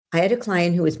I had a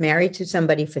client who was married to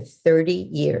somebody for 30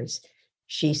 years.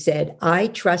 She said, I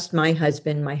trust my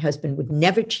husband. My husband would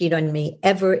never cheat on me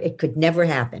ever. It could never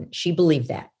happen. She believed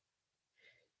that.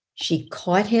 She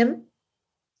caught him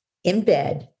in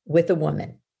bed with a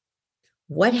woman.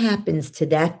 What happens to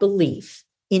that belief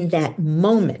in that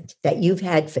moment that you've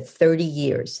had for 30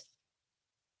 years?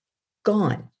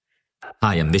 Gone.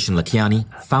 Hi, I'm Vishen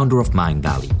Lakhiani, founder of Mind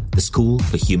Valley, the school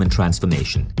for human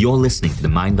transformation. You're listening to the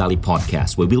Mind Valley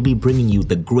podcast, where we'll be bringing you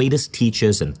the greatest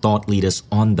teachers and thought leaders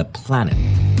on the planet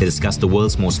to discuss the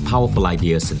world's most powerful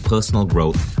ideas in personal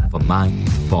growth for mind,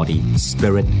 body,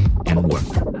 spirit, and work.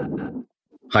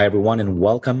 Hi, everyone, and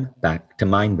welcome back to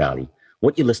Mind Valley.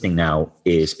 What you're listening now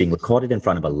is being recorded in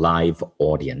front of a live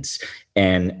audience.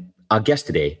 And our guest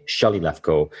today, Shelly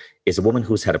Lefkoe, is a woman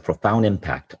who's had a profound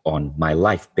impact on my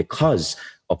life because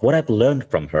of what I've learned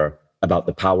from her about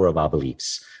the power of our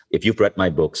beliefs. If you've read my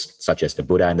books, such as The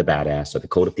Buddha and the Badass or The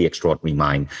Code of the Extraordinary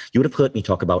Mind, you would have heard me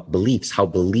talk about beliefs, how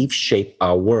beliefs shape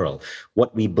our world.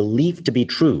 What we believe to be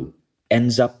true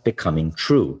ends up becoming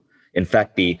true. In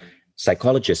fact, the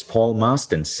psychologist Paul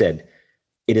Marston said,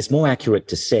 it is more accurate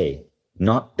to say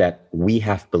not that we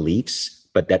have beliefs,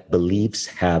 but that beliefs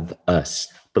have us.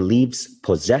 Beliefs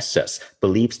possess us.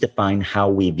 Beliefs define how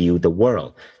we view the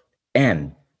world.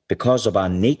 And because of our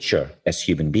nature as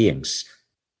human beings,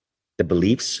 the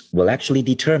beliefs will actually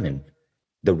determine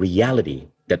the reality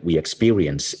that we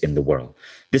experience in the world.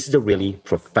 This is a really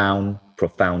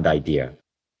profound idea.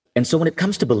 And so when it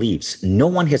comes to beliefs, no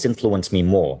one has influenced me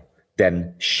more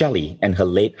than Shelly and her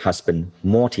late husband,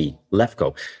 Morty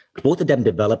Lefkoe. Both of them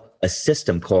developed a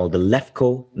system called the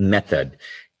Lefkoe method.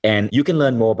 And you can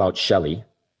learn more about Shelly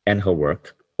and her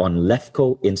work on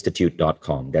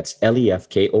lefkoeinstitute.com. That's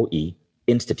Lefkoe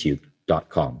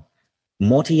institute.com.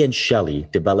 Morty and Shelly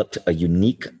developed a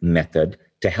unique method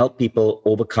to help people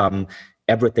overcome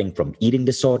everything from eating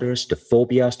disorders to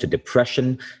phobias to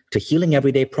depression to healing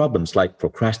everyday problems like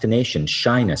procrastination,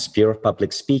 shyness, fear of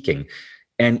public speaking,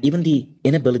 and even the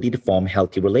inability to form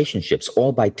healthy relationships,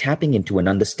 all by tapping into and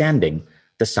understanding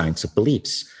the science of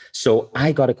beliefs. So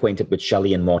I got acquainted with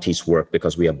Shelly and Morty's work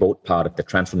because we are both part of the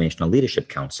Transformational Leadership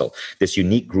Council, this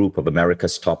unique group of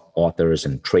America's top authors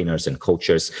and trainers and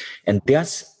coaches. And their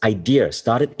idea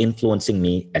started influencing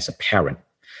me as a parent.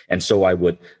 And so I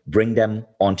would bring them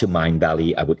onto Mind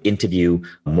Valley. I would interview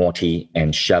Morty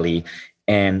and Shelly.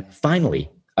 And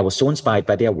finally, I was so inspired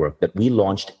by their work that we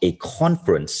launched a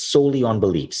conference solely on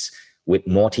beliefs with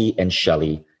Morty and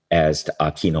Shelly as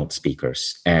our keynote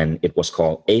speakers. And it was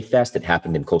called A-Fest. It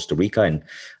happened in Costa Rica, and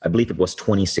I believe it was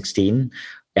 2016.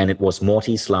 And it was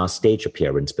Morty's last stage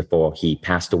appearance before he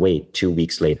passed away 2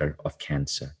 weeks later of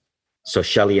cancer. So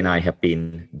Shelly and I have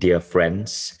been dear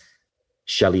friends.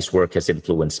 Shelly's work has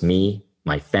influenced me,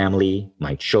 my family,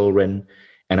 my children.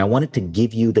 And I wanted to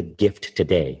give you the gift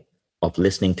today of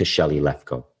listening to Shelly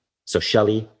Lefkoe. So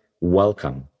Shelly,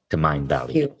 welcome to Mind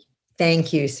Valley.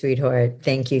 Thank you, sweetheart.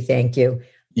 Thank you.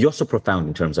 You're so profound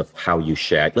in terms of how you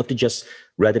share. I'd love to just,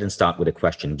 rather than start with a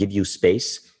question, give you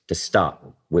space to start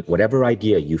with whatever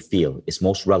idea you feel is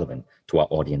most relevant to our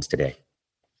audience today.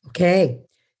 Okay.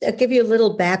 I'll give you a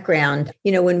little background.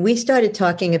 When we started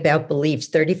talking about beliefs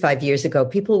 35 years ago,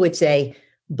 people would say,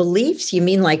 beliefs? You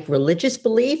mean like religious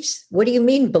beliefs? What do you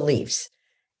mean beliefs?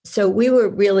 So we were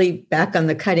really back on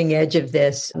the cutting edge of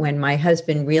this when my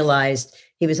husband realized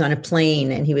he was on a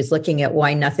plane and he was looking at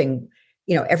why nothing,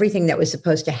 everything that was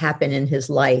supposed to happen in his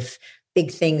life,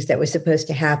 big things that were supposed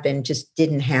to happen just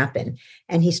didn't happen.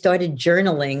 And he started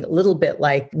journaling a little bit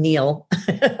like Neil,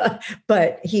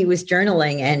 but he was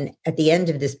journaling. And at the end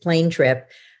of this plane trip,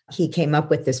 he came up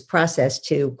with this process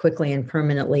to quickly and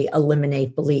permanently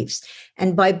eliminate beliefs.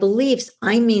 And by beliefs,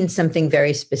 I mean something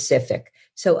very specific.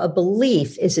 So a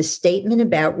belief is a statement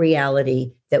about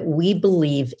reality that we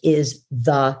believe is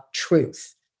the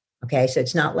truth. Okay, so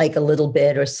it's not like a little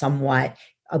bit or somewhat.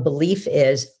 A belief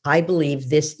is, I believe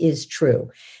this is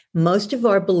true. Most of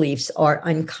our beliefs are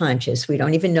unconscious. We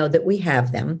don't even know that we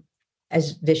have them.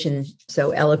 As Vishen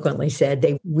so eloquently said,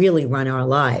 they really run our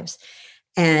lives.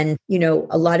 And,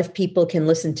 a lot of people can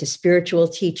listen to spiritual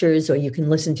teachers, or you can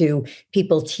listen to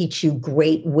people teach you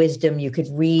great wisdom. You could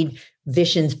read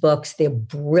Vishen's books. They're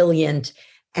brilliant.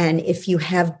 And if you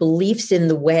have beliefs in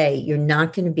the way, you're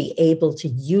not going to be able to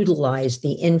utilize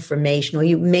the information, or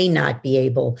you may not be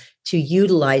able to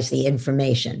utilize the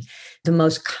information. The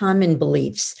most common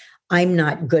beliefs, I'm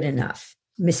not good enough.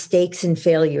 Mistakes and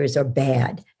failures are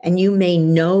bad. And you may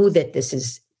know that this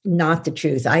is not the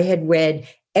truth. I had read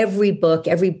every book,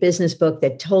 every business book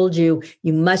that told you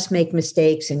must make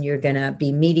mistakes and you're going to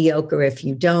be mediocre if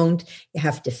you don't. You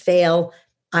have to fail.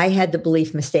 I had the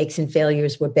belief mistakes and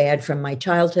failures were bad from my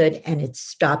childhood, and it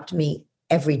stopped me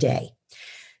every day.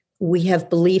 We have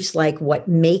beliefs like what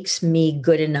makes me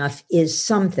good enough is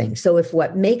something. So if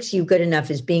what makes you good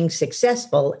enough is being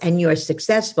successful and you're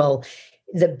successful,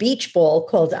 the beach ball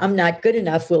called I'm not good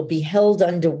enough will be held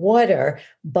underwater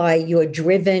by your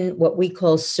driven, what we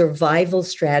call survival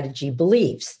strategy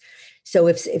beliefs. So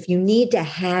if you need to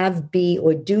have, be,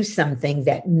 or do something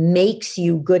that makes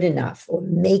you good enough or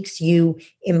makes you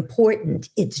important,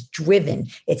 it's driven.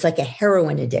 It's like a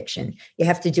heroin addiction. You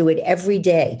have to do it every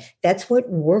day. That's what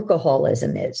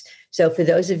workaholism is. So for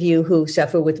those of you who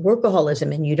suffer with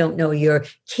workaholism and you don't know your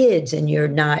kids and you're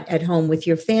not at home with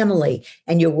your family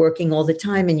and you're working all the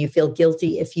time and you feel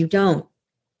guilty if you don't,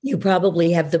 you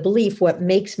probably have the belief what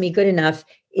makes me good enough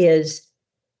is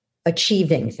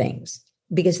achieving things,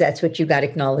 because that's what you got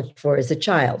acknowledged for as a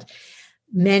child.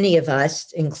 Many of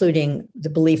us, including the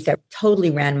belief that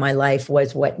totally ran my life,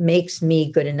 was what makes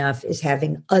me good enough is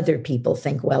having other people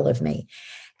think well of me.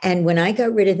 And when I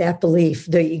got rid of that belief,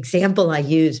 the example I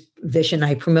use, Vision,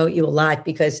 I promote you a lot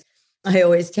because I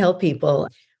always tell people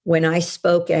when I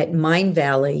spoke at Mind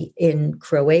Valley in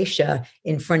Croatia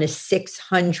in front of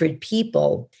 600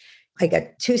 people, I got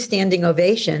 2 standing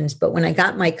ovations. But when I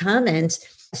got my comments,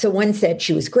 so one said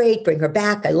she was great, bring her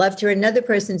back, I loved her. Another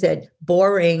person said,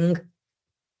 boring.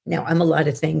 Now, I'm a lot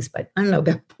of things, but I don't know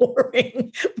about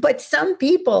boring. But some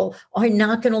people are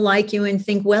not going to like you and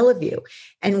think well of you.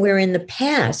 And where in the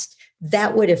past,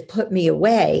 that would have put me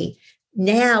away.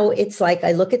 Now it's like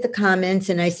I look at the comments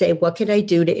and I say, what could I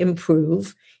do to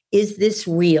improve? Is this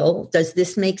real? Does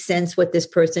this make sense what this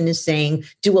person is saying?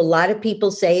 Do a lot of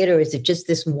people say it, or is it just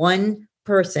this one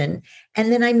person?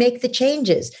 And then I make the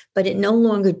changes, but it no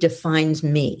longer defines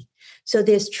me. So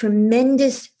there's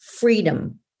tremendous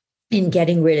freedom in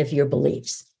getting rid of your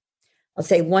beliefs. I'll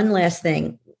say one last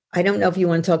thing. I don't know if you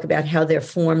want to talk about how they're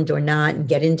formed or not and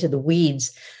get into the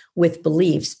weeds with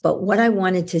beliefs, but what I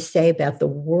wanted to say about the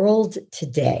world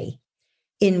today,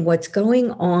 in what's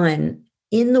going on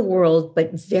in the world,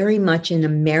 but very much in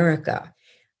America,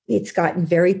 it's gotten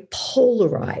very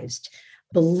polarized.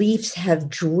 Beliefs have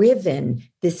driven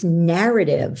this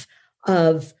narrative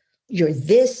of you're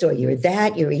this or you're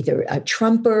that, you're either a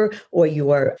Trumper or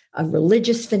you're a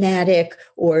religious fanatic,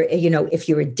 or, if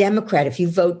you're a Democrat, if you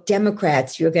vote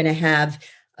Democrats, you're going to have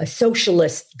a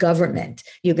socialist government.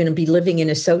 You're going to be living in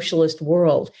a socialist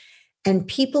world. And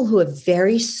people who are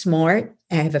very smart,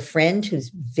 I have a friend who's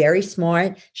very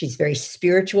smart. She's very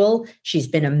spiritual. She's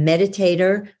been a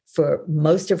meditator for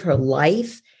most of her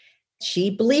life. She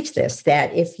believes this,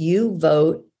 that if you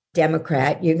vote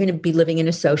Democrat, you're going to be living in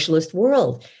a socialist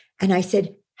world. And I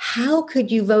said, how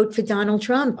could you vote for Donald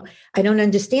Trump? I don't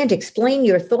understand. Explain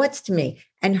your thoughts to me.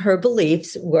 And her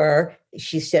beliefs were,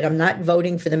 she said, I'm not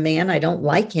voting for the man. I don't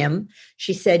like him.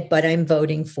 She said, but I'm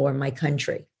voting for my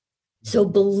country. So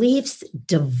beliefs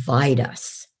divide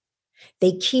us.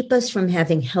 They keep us from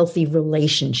having healthy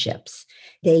relationships.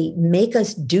 They make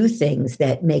us do things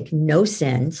that make no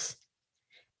sense.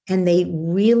 And they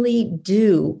really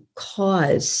do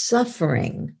cause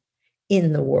suffering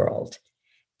in the world.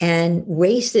 And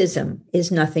racism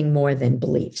is nothing more than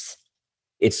beliefs.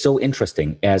 It's so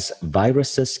interesting. As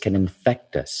viruses can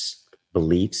infect us,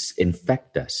 beliefs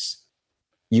infect us.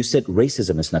 You said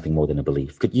racism is nothing more than a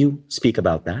belief. Could you speak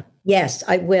about that? Yes,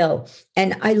 I will.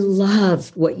 And I love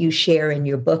what you share in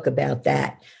your book about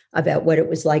that, about what it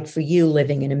was like for you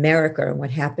living in America and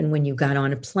what happened when you got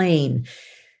on a plane.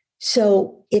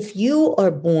 So if you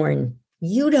are born,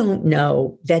 you don't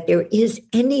know that there is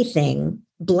anything.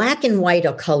 Black and white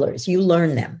are colors. You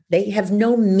learn them. They have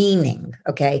no meaning.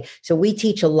 Okay. So we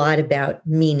teach a lot about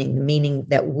meaning, the meaning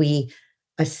that we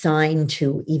assign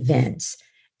to events.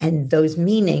 And those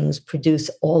meanings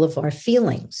produce all of our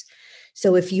feelings.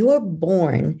 So if you're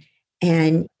born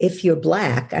and if you're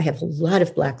Black, I have a lot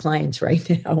of Black clients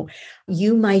right now,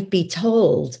 you might be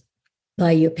told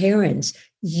by your parents,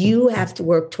 you have to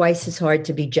work twice as hard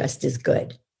to be just as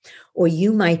good. Or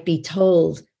you might be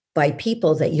told by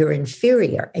people that you're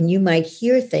inferior, and you might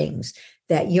hear things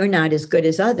that you're not as good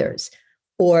as others.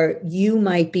 Or you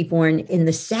might be born in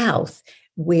the South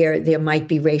where there might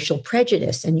be racial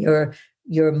prejudice, and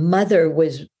your mother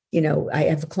was, I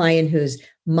have a client whose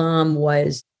mom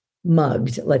was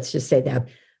mugged, let's just say that,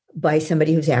 by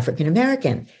somebody who's African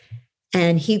American.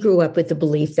 And he grew up with the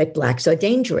belief that Blacks are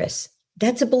dangerous.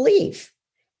 That's a belief.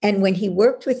 And when he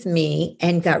worked with me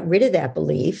and got rid of that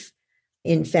belief,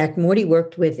 in fact, Morty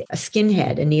worked with a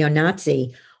skinhead, a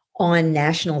neo-Nazi, on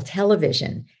national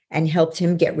television and helped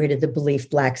him get rid of the belief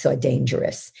Blacks are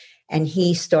dangerous. And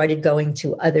he started going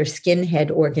to other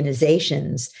skinhead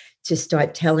organizations to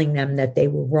start telling them that they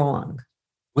were wrong.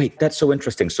 Wait, that's so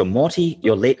interesting. So Morty,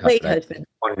 your late husband,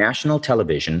 on national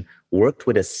television, worked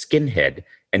with a skinhead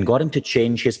and got him to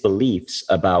change his beliefs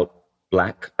about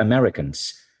Black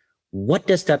Americans. What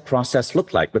does that process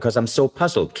look like? Because I'm so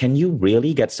puzzled. Can you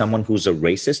really get someone who's a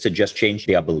racist to just change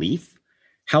their belief?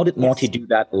 How did Morty do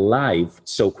that live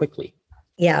so quickly?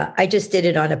 Yeah, I just did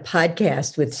it on a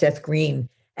podcast with Seth Green,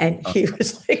 and he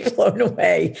was like blown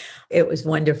away. It was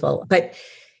wonderful. But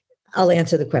I'll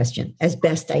answer the question as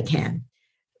best I can.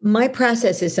 My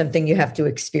process is something you have to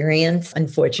experience.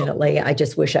 Unfortunately, I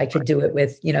just wish I could do it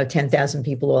with, 10,000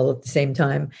 people all at the same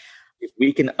time. If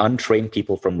we can untrain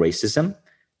people from racism,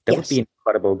 that would be an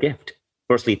incredible gift.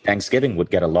 Firstly, Thanksgiving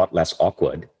would get a lot less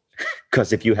awkward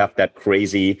because if you have that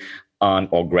crazy aunt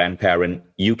or grandparent,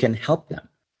 you can help them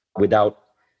without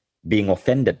being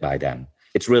offended by them.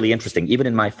 It's really interesting. Even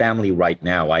in my family right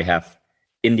now, I have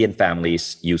Indian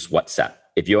families use WhatsApp.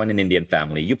 If you're in an Indian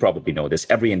family, you probably know this.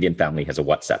 Every Indian family has a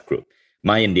WhatsApp group.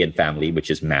 My Indian family, which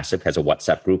is massive, has a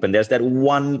WhatsApp group. And there's that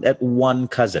one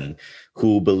cousin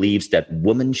who believes that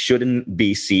women shouldn't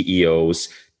be CEOs.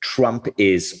 Trump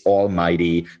is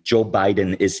almighty. Joe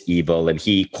Biden is evil. And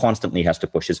he constantly has to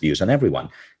push his views on everyone.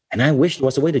 And I wish there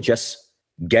was a way to just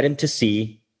get him to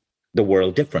see the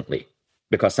world differently,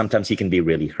 because sometimes he can be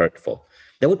really hurtful.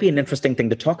 That would be an interesting thing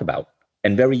to talk about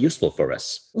and very useful for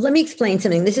us. Let me explain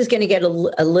something. This is going to get a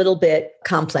little bit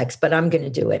complex, but I'm going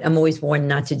to do it. I'm always warned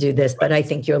not to do this, but I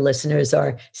think your listeners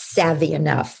are savvy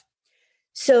enough.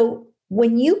 So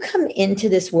when you come into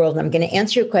this world, I'm going to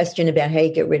answer your question about how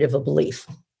you get rid of a belief.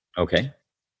 Okay.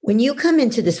 When you come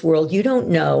into this world, you don't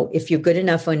know if you're good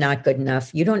enough or not good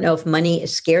enough. You don't know if money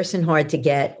is scarce and hard to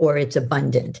get or it's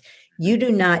abundant. You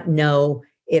do not know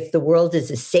if the world is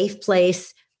a safe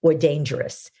place or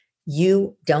dangerous.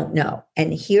 You don't know.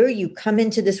 And here you come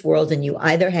into this world and you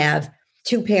either have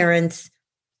two parents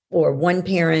or one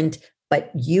parent,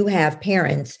 but you have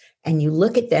parents and you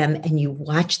look at them and you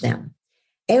watch them.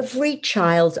 Every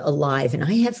child alive, and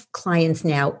I have clients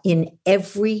now in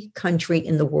every country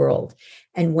in the world.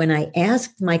 And when I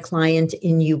asked my client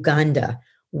in Uganda,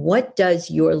 what does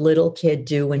your little kid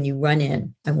do when you run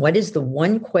in? And what is the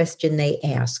one question they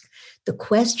ask? The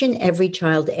question every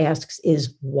child asks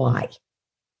is why?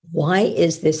 Why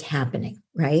is this happening,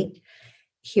 right?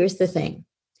 Here's the thing.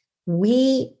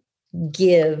 We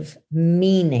give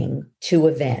meaning to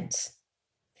events.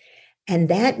 And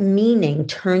that meaning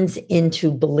turns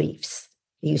into beliefs.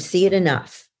 You see it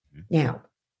enough. Now,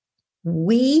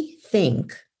 we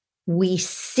think we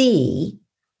see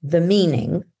the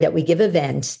meaning that we give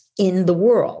events in the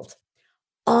world.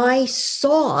 I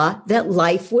saw that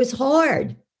life was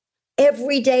hard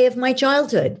every day of my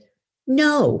childhood.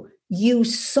 No, you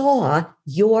saw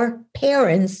your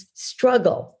parents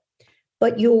struggle,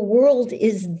 but your world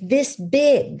is this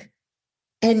big.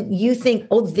 And you think,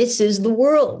 oh, this is the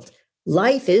world.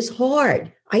 Life is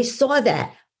hard. I saw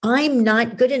that. I'm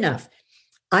not good enough.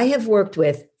 I have worked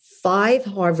with 5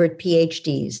 Harvard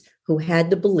PhDs who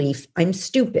had the belief I'm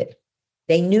stupid.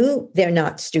 They knew they're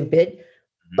not stupid,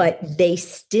 but they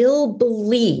still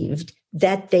believed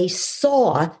that they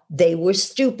saw they were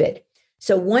stupid.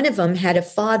 So one of them had a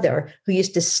father who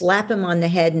used to slap him on the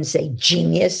head and say,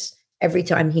 genius, every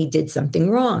time he did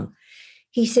something wrong.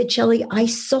 He said, Shelly, I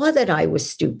saw that I was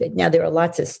stupid. Now, there are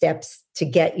lots of steps to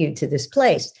get you to this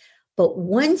place. But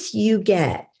once you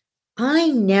get, I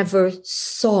never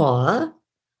saw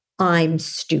I'm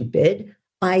stupid.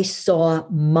 I saw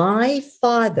my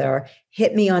father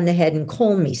hit me on the head and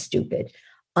call me stupid.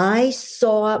 I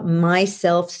saw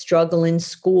myself struggle in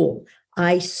school.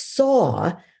 I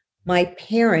saw my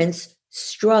parents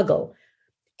struggle.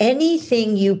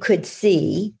 Anything you could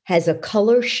see has a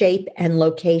color, shape, and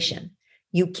location.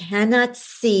 You cannot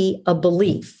see a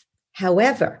belief.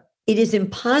 However, it is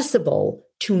impossible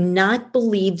to not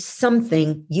believe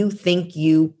something you think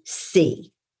you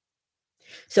see.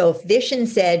 So if Vishen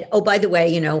said, oh, by the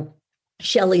way,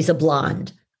 Shelly's a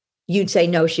blonde, you'd say,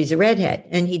 no, she's a redhead.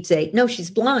 And he'd say, no, she's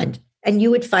blonde. And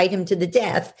you would fight him to the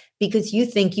death because you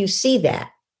think you see that.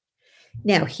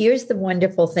 Now, here's the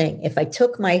wonderful thing. If I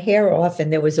took my hair off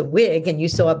and there was a wig and you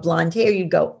saw blonde hair,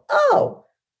 you'd go, oh.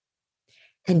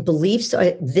 And beliefs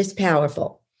are this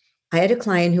powerful. I had a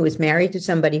client who was married to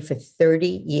somebody for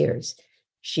 30 years.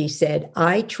 She said,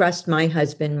 I trust my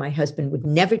husband. My husband would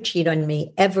never cheat on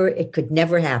me, ever. It could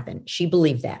never happen. She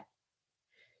believed that.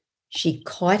 She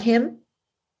caught him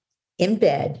in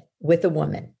bed with a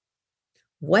woman.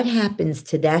 What happens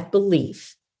to that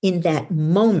belief in that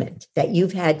moment that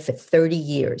you've had for 30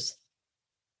 years?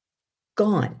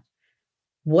 Gone.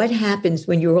 What happens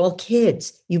when you're all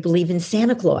kids? You believe in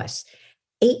Santa Claus.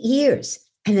 8 years.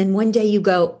 And then one day you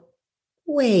go,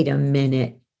 wait a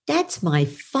minute, that's my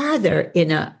father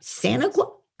in a Santa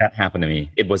Claus. That happened to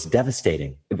me. It was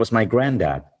devastating. It was my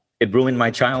granddad. It ruined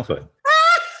my childhood.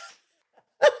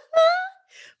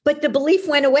 But the belief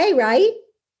went away, right?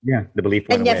 Yeah, the belief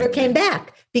went and away. never came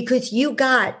back because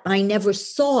I never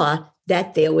saw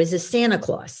that there was a Santa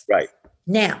Claus. Right.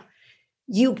 Now,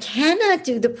 you cannot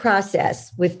do the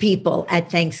process with people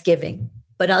at Thanksgiving,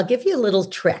 but I'll give you a little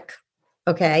trick.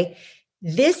 Okay.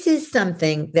 This is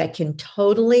something that can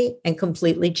totally and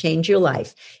completely change your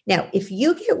life. Now, if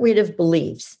you get rid of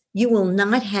beliefs, you will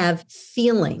not have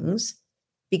feelings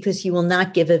because you will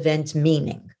not give events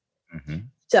meaning. Mm-hmm.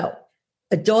 So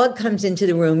a dog comes into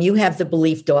the room, you have the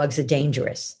belief dogs are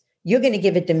dangerous. You're going to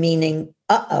give it the meaning,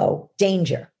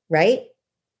 danger, right?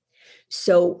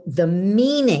 So the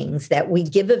meanings that we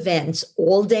give events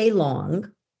all day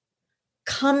long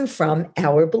come from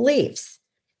our beliefs.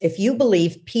 If you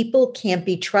believe people can't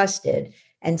be trusted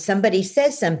and somebody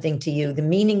says something to you, the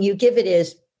meaning you give it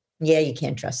is, yeah, you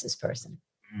can't trust this person.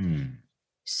 Mm.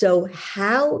 So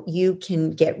how you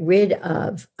can get rid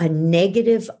of a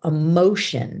negative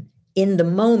emotion in the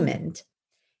moment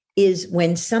is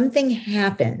when something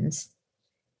happens,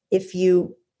 if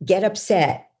you get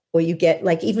upset or you get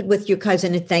like, even with your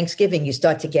cousin at Thanksgiving, you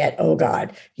start to get, oh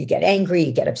God, you get angry,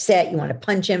 you get upset, you want to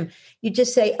punch him. You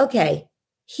just say, okay,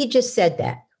 he just said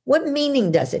that. What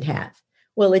meaning does it have?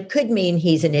 Well, it could mean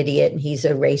he's an idiot and he's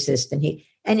a racist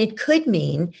and it could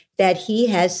mean that he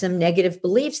has some negative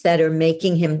beliefs that are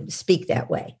making him speak that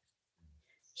way.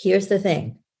 Here's the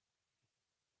thing.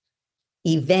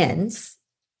 Events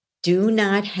do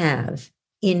not have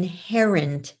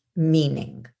inherent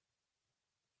meaning.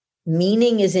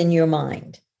 Meaning is in your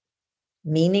mind.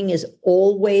 Meaning is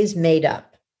always made up.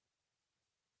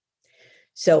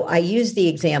 So I use the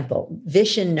example.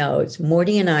 Vishen knows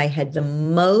Morty and I had the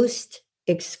most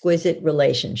exquisite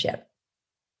relationship.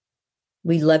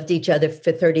 We loved each other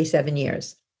for 37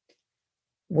 years.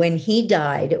 When he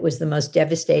died, it was the most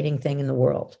devastating thing in the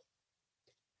world.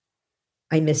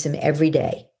 I miss him every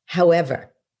day.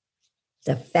 However,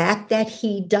 the fact that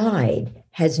he died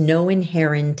has no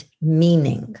inherent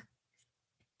meaning.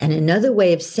 And another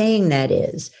way of saying that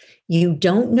is you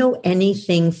don't know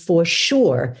anything for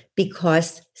sure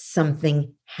because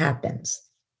something happens.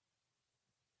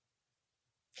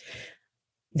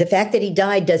 The fact that he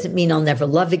died doesn't mean I'll never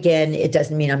love again. It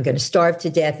doesn't mean I'm going to starve to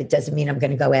death. It doesn't mean I'm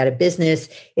going to go out of business.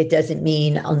 It doesn't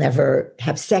mean I'll never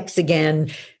have sex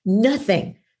again.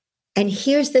 Nothing. And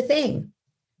here's the thing.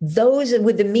 Those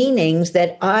were the meanings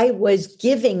that I was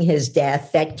giving his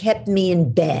death that kept me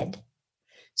in bed.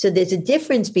 So there's a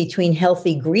difference between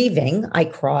healthy grieving. I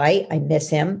cry, I miss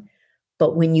him.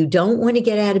 But when you don't want to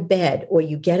get out of bed or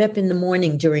you get up in the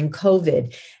morning during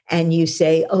COVID and you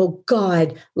say, oh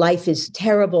God, life is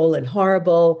terrible and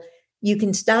horrible, you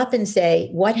can stop and say,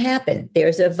 what happened?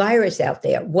 There's a virus out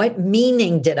there. What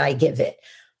meaning did I give it?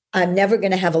 I'm never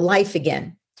going to have a life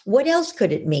again. What else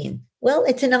could it mean? Well,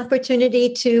 it's an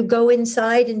opportunity to go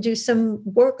inside and do some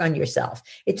work on yourself.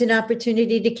 It's an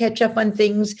opportunity to catch up on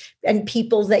things and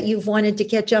people that you've wanted to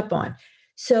catch up on.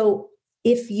 So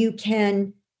if you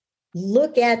can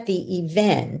look at the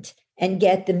event and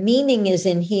get the meaning is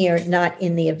in here, not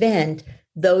in the event,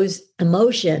 those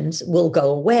emotions will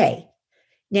go away.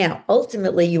 Now,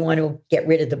 ultimately, you want to get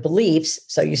rid of the beliefs,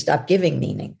 so you stop giving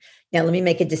meaning. Now, let me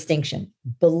make a distinction.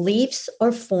 Beliefs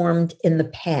are formed in the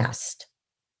past.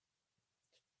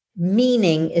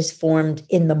 Meaning is formed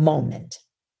in the moment.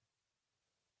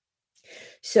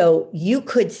 So you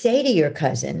could say to your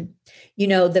cousin,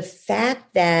 the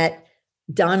fact that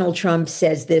Donald Trump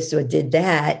says this or did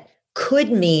that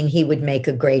could mean he would make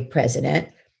a great president,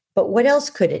 but what else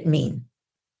could it mean?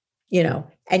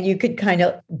 And you could kind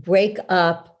of break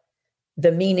up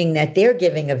the meaning that they're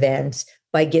giving events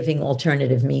by giving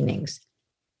alternative meanings.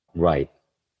 Right.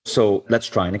 So let's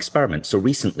try an experiment. So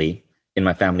recently in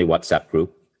my family WhatsApp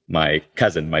group, my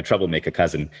cousin, my troublemaker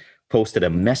cousin, posted a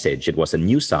message. It was a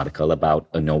news article about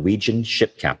a Norwegian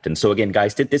ship captain. So again,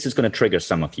 guys, this is going to trigger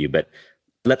some of you, but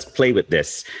let's play with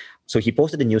this. So he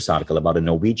posted a news article about a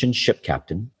Norwegian ship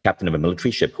captain of a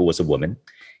military ship who was a woman.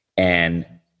 And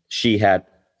she had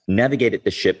navigated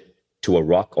the ship to a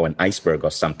rock or an iceberg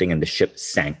or something, and the ship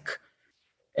sank.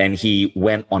 And he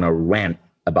went on a rant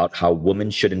about how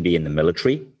women shouldn't be in the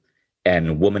military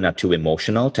and women are too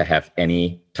emotional to have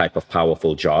any type of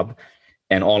powerful job,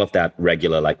 and all of that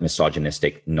regular, like,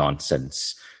 misogynistic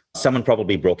nonsense. Someone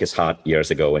probably broke his heart years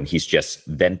ago and he's just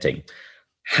venting.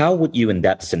 How would you, in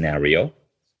that scenario,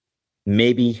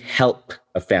 maybe help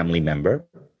a family member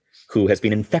who has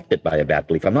been infected by a bad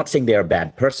belief? I'm not saying they're a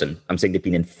bad person. I'm saying they've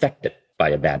been infected by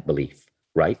a bad belief.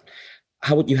 right?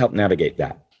 How would you help navigate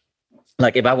that?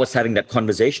 Like if I was having that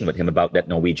conversation with him about that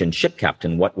Norwegian ship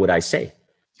captain, what would I say?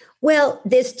 Well,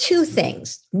 there's two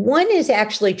things. One is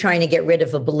actually trying to get rid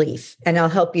of a belief, and I'll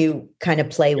help you kind of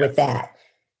play with that.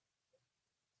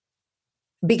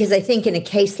 Because I think in a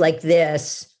case like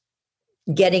this,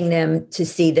 getting them to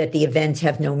see that the events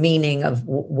have no meaning of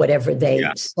whatever they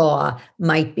saw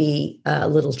might be a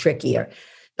little trickier.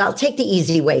 I'll take the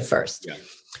easy way first. Yeah.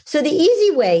 So the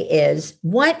easy way is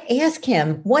ask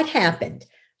him what happened.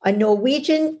 A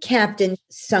Norwegian captain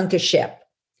sunk a ship.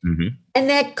 Mm-hmm. And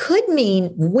that could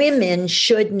mean women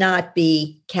should not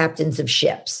be captains of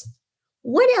ships.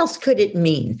 What else could it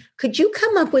mean? Could you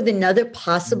come up with another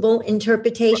possible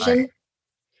interpretation? Right.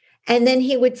 And then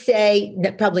he would say,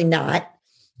 probably not.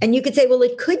 And you could say, well,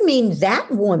 it could mean that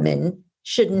woman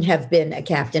shouldn't have been a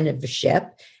captain of a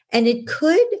ship. And it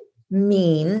could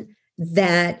mean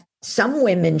that some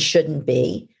women shouldn't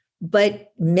be,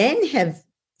 but men have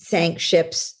sank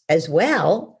ships as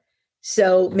well.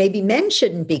 So maybe men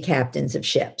shouldn't be captains of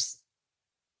ships.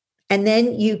 And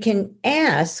then you can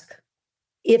ask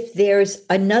if there's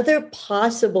another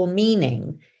possible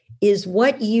meaning. Is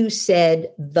what you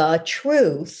said the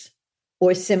truth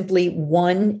or simply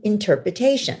one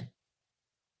interpretation?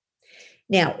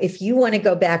 Now, if you want to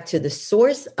go back to the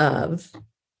source of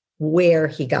where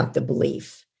he got the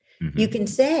belief, you can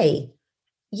say,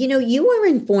 you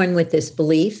weren't born with this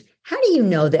belief. How do you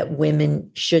know that women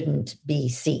shouldn't be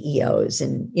CEOs?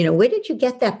 And, where did you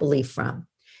get that belief from?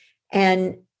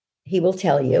 And he will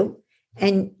tell you.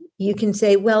 And you can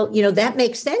say, well, that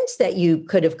makes sense that you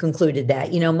could have concluded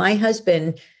that. My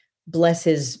husband, bless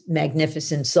his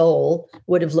magnificent soul,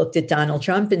 would have looked at Donald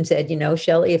Trump and said,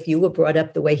 Shelly, if you were brought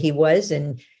up the way he was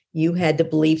and you had the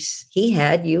beliefs he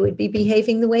had, you would be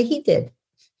behaving the way he did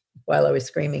while I was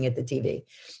screaming at the TV.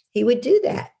 He would do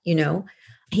that,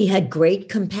 He had great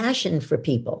compassion for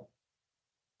people.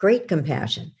 Great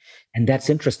compassion. And that's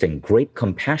interesting. Great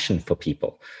compassion for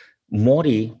people.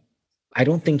 Morty, I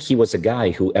don't think he was a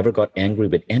guy who ever got angry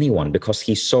with anyone because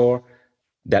he saw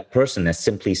that person as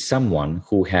simply someone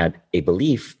who had a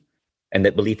belief, and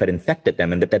that belief had infected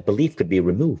them, and that belief could be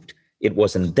removed. It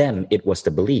wasn't them, it was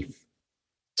the belief.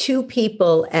 2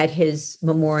 people at his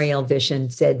memorial vision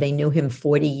said they knew him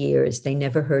 40 years. They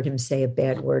never heard him say a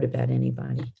bad word about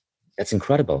anybody. That's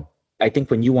incredible. I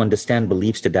think when you understand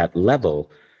beliefs to that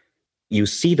level, you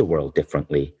see the world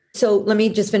differently. So let me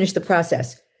just finish the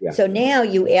process. Yeah. So now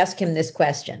you ask him this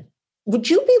question. Would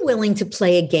you be willing to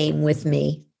play a game with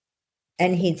me?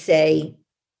 And he'd say,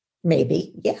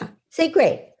 maybe, yeah. Say,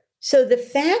 great. So the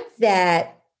fact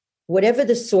that whatever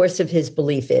the source of his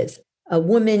belief is, a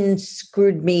woman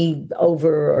screwed me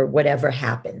over or whatever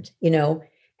happened,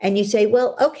 and you say,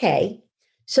 well, okay.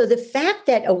 So the fact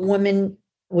that a woman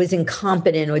was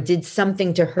incompetent or did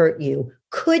something to hurt you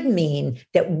could mean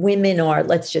that women are,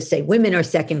 let's just say, women are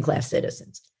second-class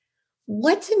citizens.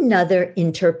 What's another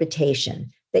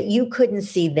interpretation that you couldn't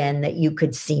see then that you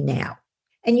could see now?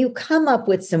 And you come up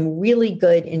with some really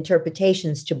good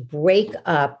interpretations to break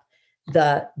up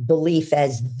the belief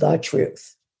as the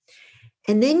truth.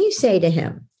 And then you say to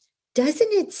him,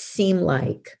 doesn't it seem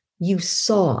like you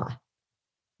saw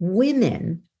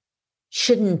women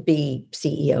shouldn't be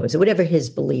CEOs or whatever his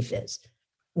belief is?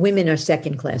 Women are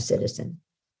second-class citizens.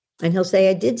 And he'll say,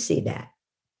 I did see that.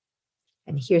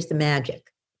 And here's the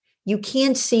magic. You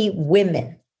can't see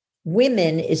women.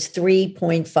 Women is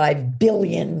 3.5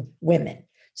 billion women.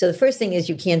 So the first thing is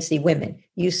you can't see women.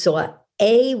 You saw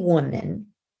a woman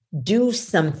do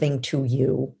something to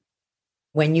you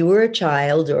when you were a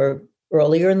child or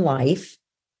earlier in life.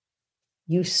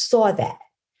 You saw that.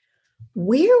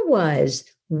 Where was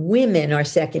women are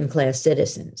second-class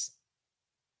citizens?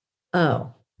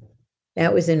 Oh,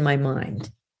 that was in my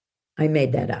mind. I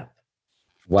made that up.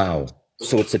 Wow.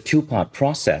 So it's a 2-part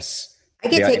process. I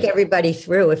can take everybody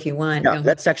through if you want. Yeah,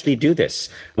 let's actually do this.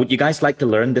 Would you guys like to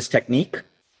learn this technique?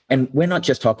 And we're not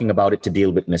just talking about it to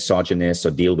deal with misogynists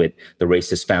or deal with the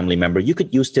racist family member. You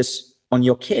could use this on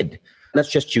your kid. Let's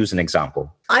just choose an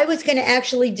example. I was going to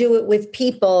actually do it with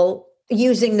people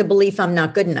using the belief I'm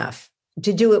not good enough,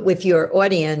 to do it with your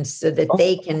audience so that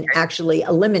they can actually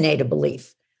eliminate a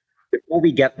belief. Before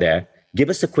we get there, give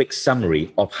us a quick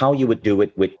summary of how you would do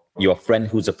it with your friend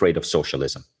who's afraid of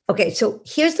socialism. Okay, so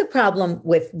here's the problem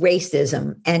with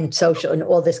racism and social and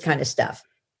all this kind of stuff.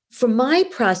 For my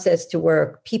process to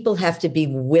work, people have to be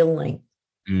willing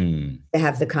to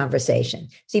have the conversation.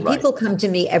 See, people come to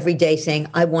me every day saying,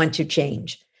 I want to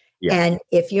change. Yeah. And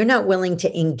if you're not willing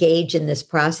to engage in this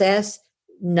process,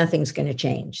 nothing's going to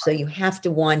change. So you have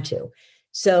to want to.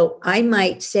 So I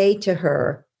might say to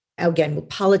her, again,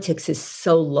 politics is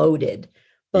so loaded.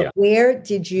 But Yeah. where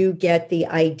did you get the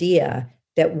idea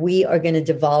that we are going to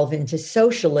devolve into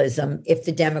socialism if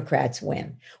the Democrats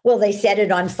win? Well, they said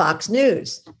it on Fox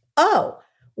News. Oh,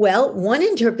 well, one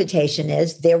interpretation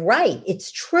is they're right.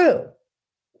 It's true.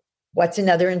 What's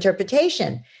another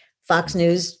interpretation? Fox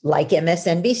News, like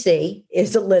MSNBC,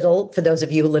 is a little, for those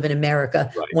of you who live in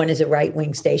America, Right. one is a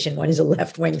right-wing station, one is a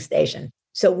left-wing station.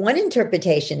 So one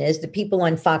interpretation is the people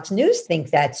on Fox News think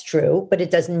that's true, but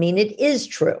it doesn't mean it is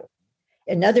true.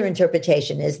 Another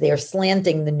interpretation is they're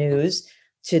slanting the news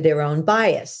to their own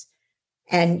bias.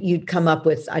 And you'd come up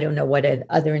with, I don't know what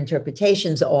other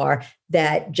interpretations are,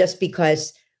 that just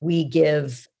because we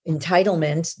give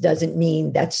entitlements doesn't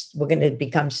mean we're going to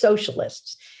become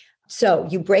socialists. So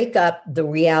you break up the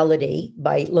reality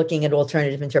by looking at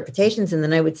alternative interpretations. And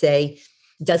then I would say,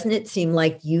 doesn't it seem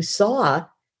like you saw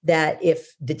that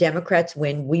if the Democrats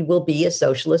win, we will be a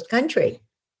socialist country?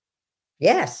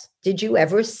 Yes. Did you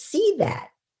ever see that?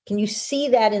 Can you see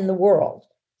that in the world?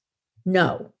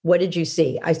 No. What did you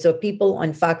see? I saw people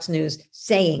on Fox News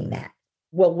saying that.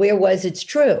 Well, where was it's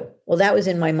true? Well, that was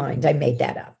in my mind. I made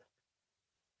that up.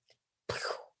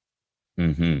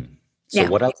 Mm-hmm. So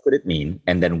what else could it mean?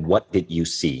 And then what did you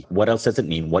see? What else does it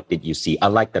mean? What did you see? I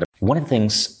like that. One of the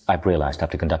things I've realized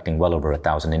after conducting well over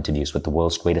 1,000 interviews with the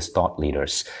world's greatest thought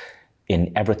leaders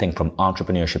in everything from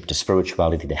entrepreneurship to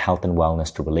spirituality to health and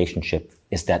wellness to relationship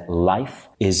is that life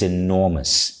is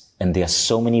enormous. And there are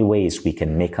so many ways we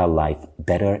can make our life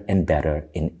better and better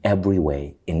in every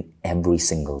way, in every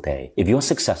single day. If you're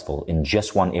successful in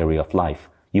just one area of life,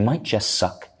 you might just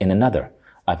suck in another.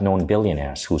 I've known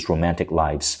billionaires whose romantic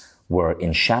lives were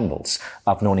in shambles.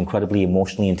 I've known incredibly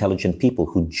emotionally intelligent people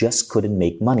who just couldn't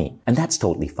make money. And that's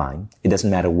totally fine. It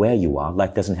doesn't matter where you are.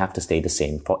 Life doesn't have to stay the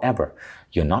same forever.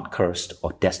 You're not cursed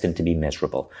or destined to be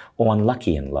miserable or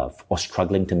unlucky in love or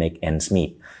struggling to make ends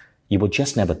meet. You were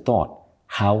just never taught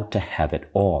how to have it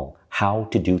all, how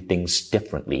to do things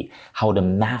differently, how to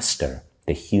master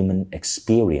the human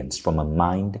experience from a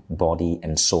mind, body,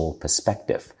 and soul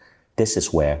perspective. This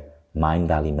is where Mind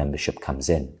Valley membership comes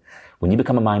in. When you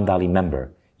become a Mind Valley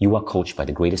member, you are coached by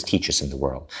the greatest teachers in the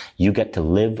world. You get to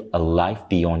live a life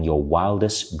beyond your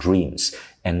wildest dreams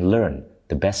and learn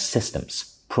the best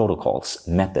systems, protocols,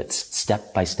 methods,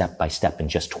 step by step in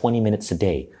just 20 minutes a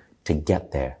day to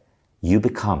get there. You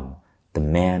become the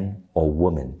man or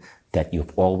woman that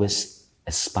you've always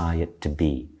aspired to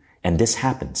be. And this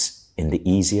happens in the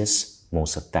easiest,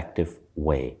 most effective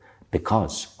way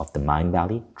because of the Mind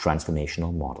Valley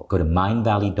transformational model. Go to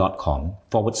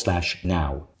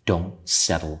mindvalley.com/now. Don't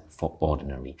settle for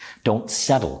ordinary. Don't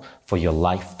settle for your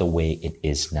life the way it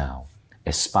is now.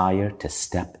 Aspire to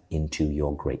step into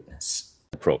your greatness.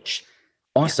 Approach.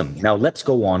 Awesome. Now let's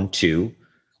go on to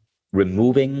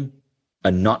removing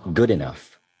a not good enough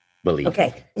belief.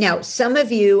 Okay. Now, some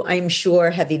of you, I'm sure,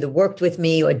 have either worked with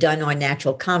me or done our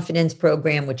natural confidence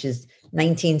program, which is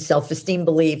 19 self-esteem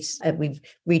beliefs. We've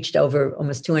reached over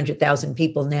almost 200,000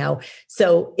 people now.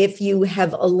 So if you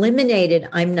have eliminated,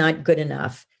 I'm not good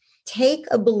enough, take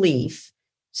a belief,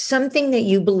 something that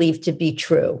you believe to be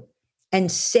true,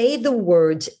 and say the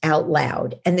words out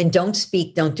loud, and then don't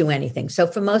speak, don't do anything. So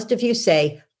for most of you,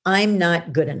 say, I'm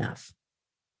not good enough.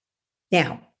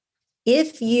 Now,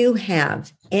 if you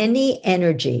have any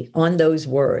energy on those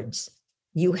words,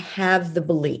 you have the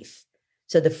belief.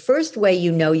 So the first way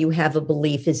you know you have a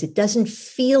belief is it doesn't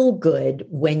feel good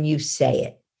when you say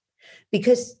it,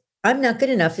 because I'm not good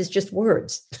enough is just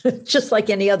words, just like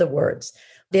any other words.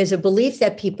 There's a belief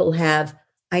that people have,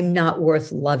 I'm not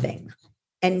worth loving.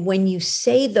 And when you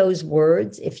say those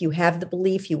words, if you have the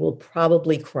belief, you will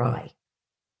probably cry.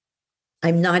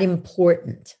 I'm not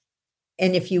important.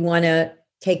 And if you want to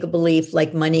take a belief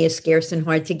like money is scarce and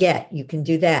hard to get, you can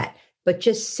do that. But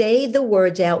just say the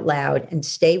words out loud and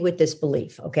stay with this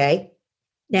belief, okay?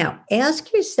 Now,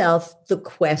 ask yourself the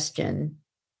question,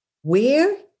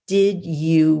 where did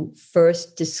you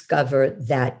first discover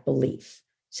that belief?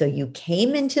 So you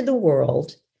came into the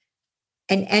world,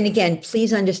 and again,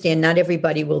 please understand, not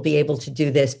everybody will be able to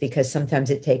do this because sometimes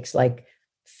it takes like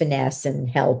finesse and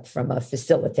help from a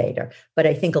facilitator, but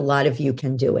I think a lot of you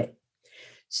can do it.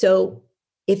 So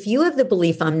if you have the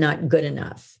belief, I'm not good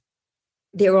enough,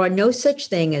 there are no such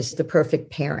thing as the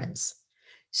perfect parents.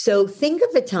 So think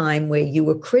of a time where you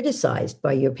were criticized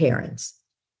by your parents.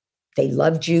 They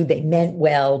loved you, they meant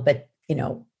well, but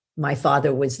my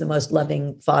father was the most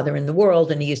loving father in the world.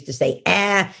 And he used to say,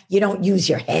 you don't use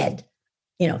your head,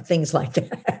 things like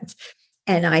that.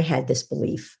 And I had this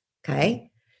belief.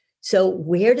 Okay. So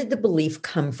where did the belief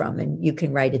come from? And you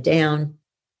can write it down.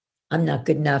 I'm not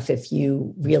good enough if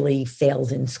you really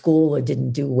failed in school or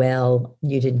didn't do well,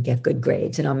 you didn't get good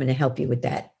grades. And I'm going to help you with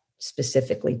that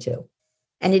specifically too.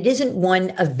 And it isn't one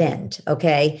event,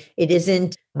 okay? It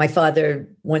isn't, my father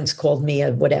once called me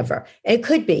a whatever. It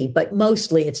could be, but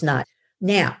mostly it's not.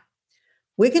 Now,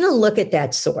 we're going to look at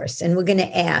that source and we're going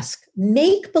to ask,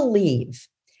 make believe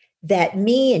that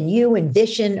me and you and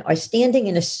Vishen are standing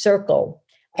in a circle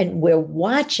and we're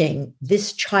watching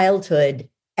this childhood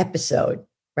episode,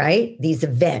 right? These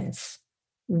events.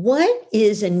 What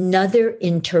is another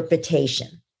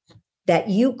interpretation that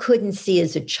you couldn't see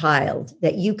as a child,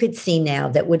 that you could see now,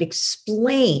 that would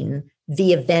explain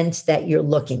the events that you're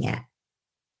looking at?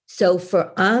 So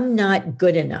for I'm not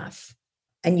good enough,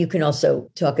 and you can also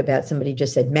talk about, somebody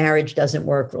just said marriage doesn't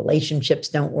work, relationships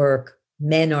don't work,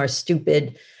 men are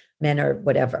stupid, men are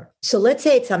whatever. So let's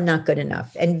say it's I'm not good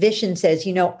enough. And Vishen says,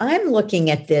 I'm looking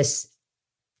at this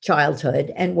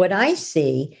childhood, and what I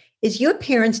see is your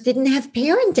parents didn't have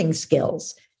parenting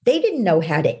skills. They didn't know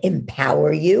how to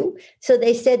empower you. So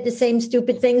they said the same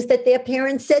stupid things that their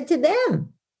parents said to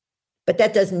them. But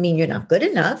that doesn't mean you're not good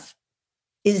enough.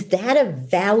 Is that a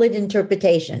valid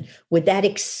interpretation? Would that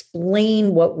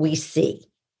explain what we see?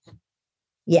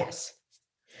 Yes.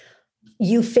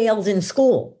 You failed in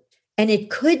school. And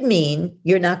it could mean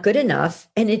you're not good enough.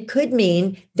 And it could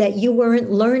mean that you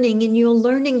weren't learning in your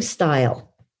learning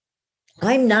style.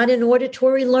 I'm not an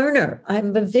auditory learner.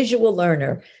 I'm a visual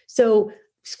learner. So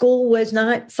school was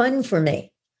not fun for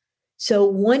me. So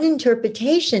one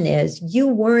interpretation is you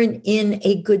weren't in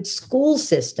a good school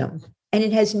system, and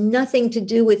it has nothing to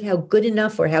do with how good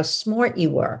enough or how smart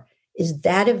you were. Is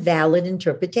that a valid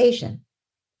interpretation?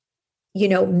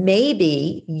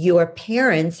 Maybe your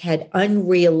parents had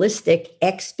unrealistic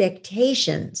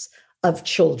expectations of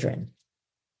children.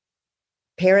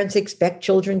 Parents expect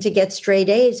children to get straight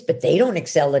A's, but they don't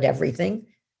excel at everything.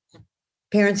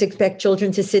 Parents expect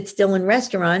children to sit still in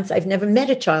restaurants. I've never met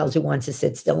a child who wants to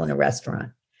sit still in a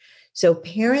restaurant. So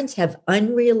parents have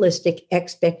unrealistic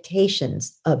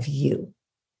expectations of you.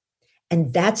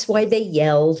 And that's why they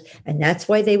yelled, and that's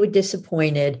why they were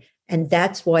disappointed, and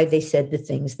that's why they said the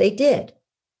things they did.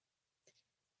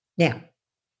 Now,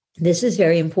 this is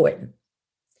very important.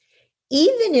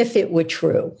 Even if it were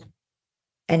true,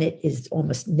 and it is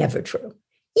almost never true,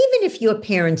 even if your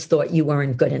parents thought you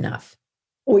weren't good enough,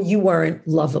 or you weren't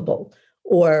lovable,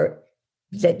 or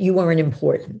that you weren't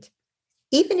important.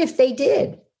 Even if they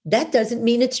did, that doesn't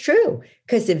mean it's true.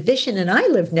 Because if Vishen and I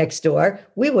lived next door,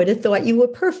 we would have thought you were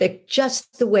perfect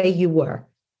just the way you were.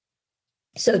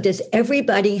 So does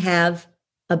everybody have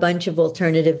a bunch of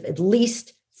at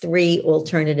least 3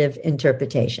 alternative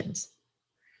interpretations?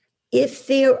 If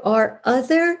there are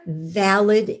other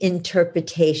valid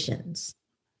interpretations,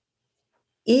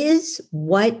 is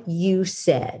what you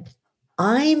said,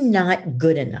 I'm not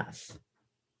good enough,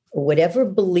 or whatever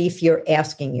belief you're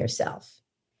asking yourself,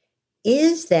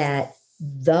 is that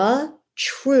the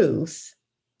truth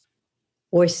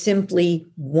or simply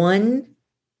one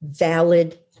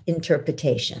valid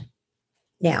interpretation?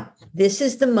 Now, this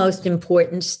is the most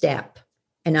important step,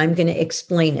 and I'm going to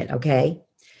explain it, okay?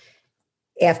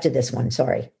 After this one,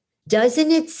 sorry.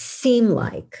 Doesn't it seem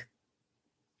like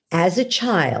as a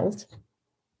child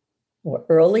or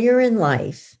earlier in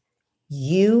life,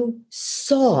 you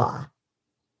saw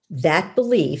that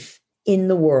belief in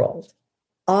the world?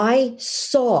 I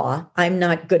saw I'm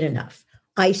not good enough.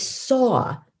 I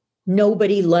saw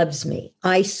nobody loves me.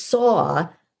 I saw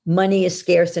money is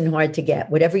scarce and hard to get,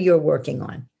 whatever you're working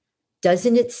on.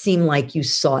 Doesn't it seem like you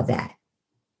saw that?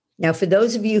 Now, for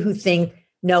those of you who think,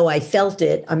 no, I felt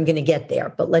it, I'm going to get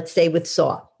there. But let's say with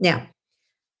saw. Now,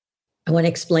 I want to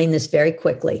explain this very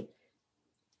quickly.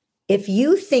 If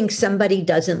you think somebody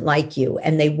doesn't like you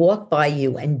and they walk by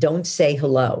you and don't say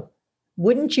hello,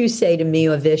 wouldn't you say to me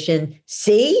or Vishen,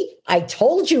 see, I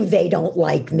told you they don't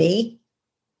like me?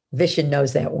 Vishen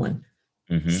knows that one.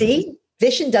 Mm-hmm. See,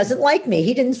 Vishen doesn't like me.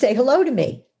 He didn't say hello to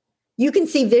me. You can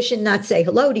see Vishen not say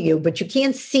hello to you, but you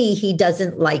can't see he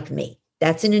doesn't like me.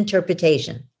 That's an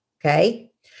interpretation, okay?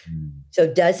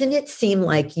 So doesn't it seem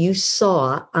like you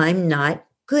saw I'm not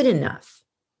good enough?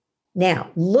 Now,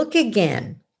 look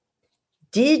again.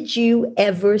 Did you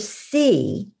ever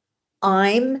see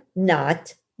I'm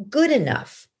not good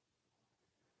enough?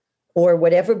 Or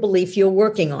whatever belief you're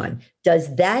working on.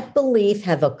 Does that belief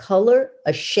have a color,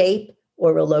 a shape,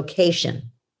 or a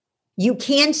location? You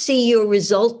can't see your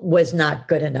result was not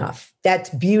good enough.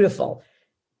 That's beautiful.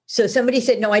 So somebody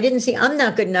said, no, I didn't see, I'm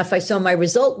not good enough. I saw my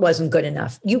result wasn't good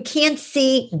enough. You can't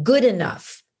see good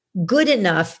enough. Good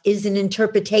enough is an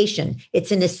interpretation.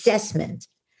 It's an assessment.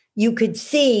 You could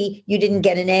see you didn't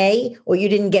get an A or you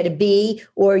didn't get a B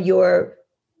or your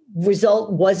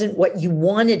result wasn't what you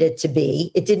wanted it to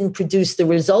be. It didn't produce the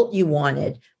result you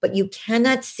wanted, but you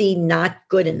cannot see not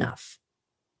good enough.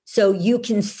 So you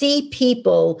can see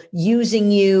people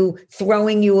using you,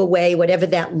 throwing you away, whatever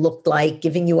that looked like,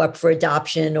 giving you up for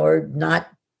adoption or not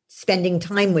spending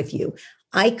time with you.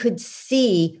 I could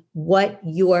see what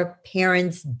your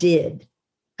parents did.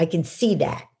 I can see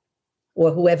that,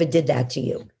 or whoever did that to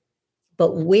you.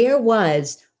 But where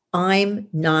was I'm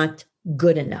not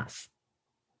good enough?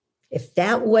 If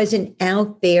that wasn't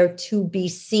out there to be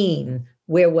seen,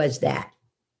 where was that?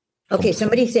 Okay,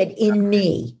 somebody said in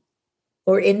me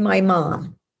or in my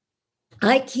mom.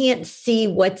 I can't see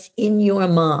what's in your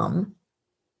mom.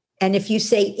 And if you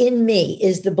say in me,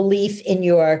 is the belief in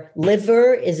your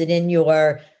liver? Is it in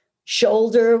your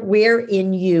shoulder? Where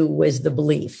in you was the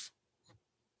belief?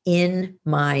 In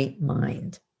my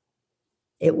mind.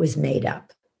 It was made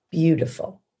up.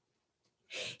 Beautiful.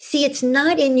 See, it's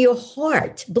not in your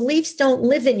heart. Beliefs don't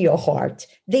live in your heart.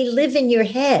 They live in your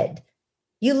head.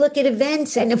 You look at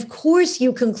events and of course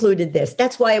you concluded this.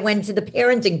 That's why I went into the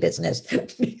parenting business,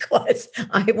 because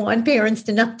I want parents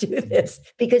to not do this,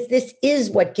 because this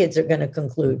is what kids are going to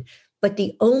conclude. But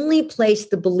the only place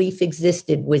the belief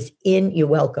existed was you're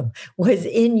welcome, was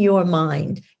in your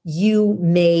mind. You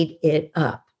made it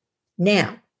up.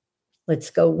 Now, let's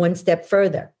go one step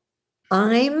further.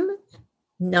 I'm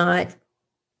not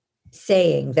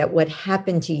saying that what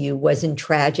happened to you wasn't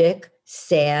tragic,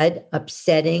 sad,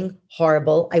 upsetting,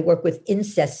 horrible. I work with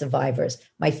incest survivors,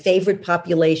 my favorite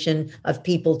population of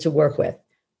people to work with,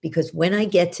 because when I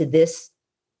get to this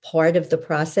part of the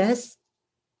process,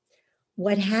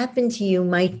 what happened to you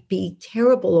might be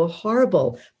terrible or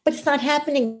horrible, but it's not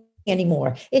happening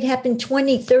anymore. It happened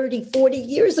 20, 30, 40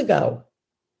 years ago.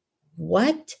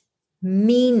 What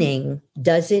meaning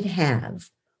does it have?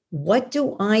 What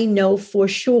do I know for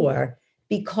sure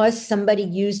because somebody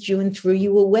used you and threw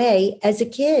you away as a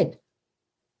kid?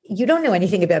 You don't know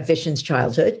anything about Vishen's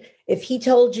childhood. If he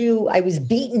told you I was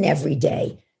beaten every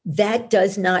day, that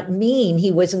does not mean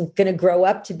he wasn't going to grow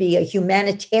up to be a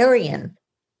humanitarian,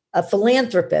 a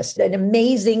philanthropist, an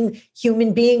amazing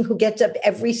human being who gets up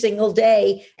every single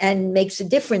day and makes a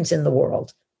difference in the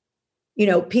world. You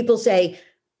know, people say,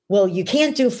 well, you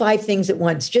can't do 5 things at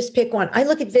once. Just pick one. I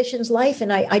look at Vishen's life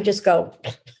and I just go,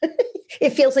 it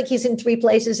feels like he's in 3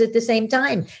 places at the same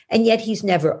time. And yet he's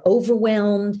never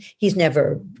overwhelmed. He's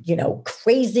never,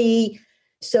 crazy.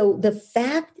 So the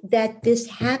fact that this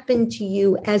happened to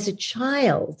you as a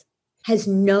child has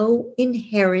no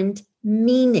inherent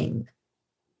meaning.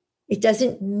 It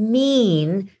doesn't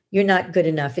mean you're not good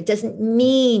enough. It doesn't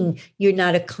mean you're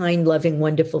not a kind, loving,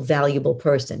 wonderful, valuable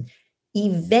person.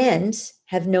 Events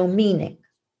have no meaning.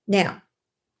 Now,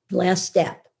 last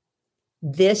step.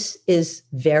 This is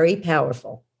very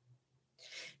powerful.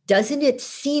 Doesn't it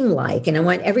seem like, and I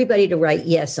want everybody to write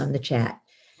yes on the chat,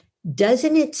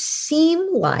 doesn't it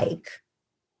seem like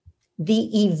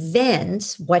the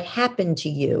events, what happened to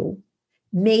you,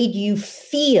 made you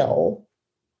feel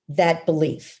that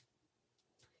belief?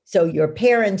 So your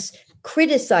parents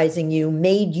criticizing you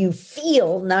made you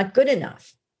feel not good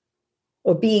enough,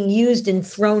 or being used and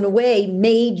thrown away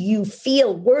made you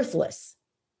feel worthless.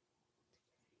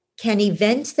 Can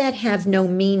events that have no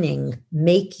meaning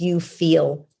make you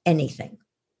feel anything?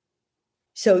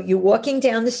 So you're walking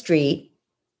down the street,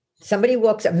 a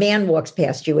man walks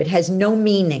past you, it has no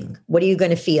meaning. What are you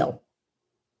going to feel?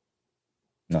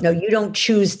 Nothing. No, you don't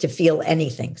choose to feel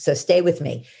anything. So stay with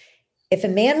me. If a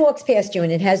man walks past you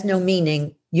and it has no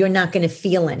meaning, you're not going to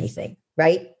feel anything,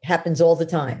 right? It happens all the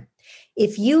time.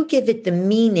 If you give it the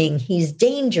meaning he's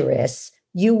dangerous,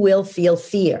 you will feel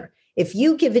fear. If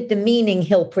you give it the meaning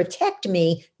he'll protect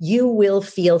me, you will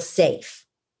feel safe.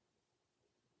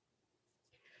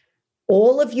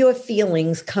 All of your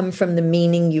feelings come from the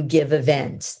meaning you give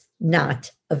events,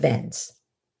 not events.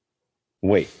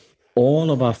 Wait,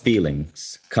 all of our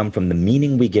feelings come from the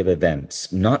meaning we give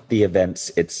events, not the events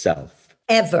itself.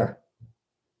 Ever.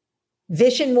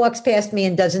 Vishen walks past me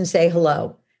and doesn't say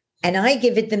hello. And I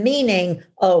give it the meaning,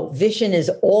 Vishen is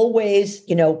always,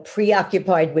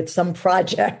 preoccupied with some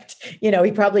project.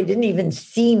 He probably didn't even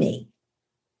see me.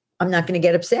 I'm not going to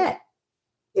get upset.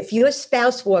 If your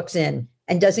spouse walks in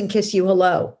and doesn't kiss you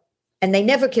hello, and they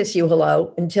never kiss you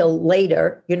hello until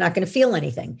later, you're not going to feel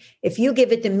anything. If you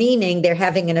give it the meaning they're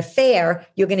having an affair,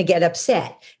 you're going to get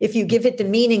upset. If you give it the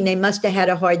meaning they must have had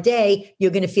a hard day, you're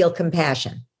going to feel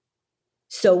compassion.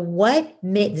 So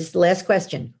this is the last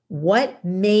question. What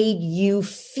made you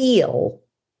feel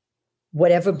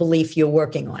whatever belief you're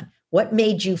working on? What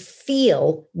made you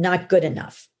feel not good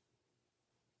enough?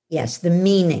 Yes, the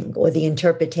meaning or the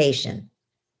interpretation,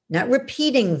 not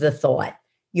repeating the thought,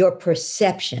 your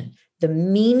perception. The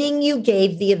meaning you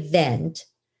gave the event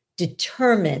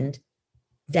determined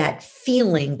that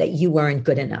feeling that you weren't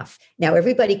good enough. Now,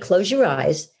 everybody close your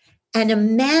eyes and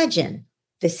imagine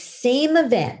the same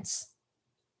events,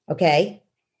 okay?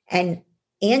 And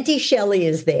Auntie Shelly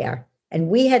is there, and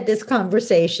we had this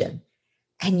conversation,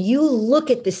 and you look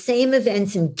at the same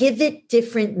events and give it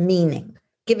different meaning.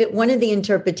 Give it one of the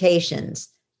interpretations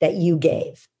that you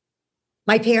gave.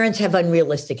 My parents have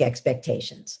unrealistic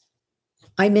expectations.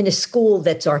 I'm in a school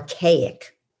that's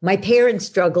archaic. My parents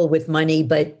struggle with money,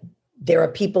 but there are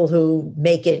people who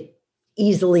make it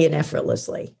easily and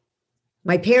effortlessly.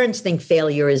 My parents think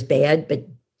failure is bad, but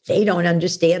they don't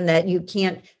understand that you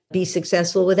can't be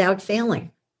successful without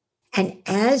failing. And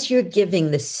as you're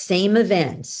giving the same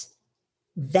events,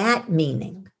 that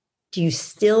meaning, do you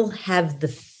still have the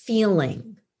feeling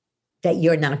that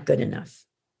you're not good enough?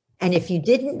 And if you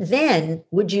didn't then,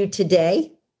 would you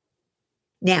today?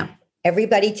 Now,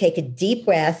 everybody take a deep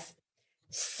breath.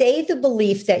 Say the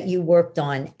belief that you worked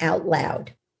on out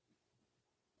loud.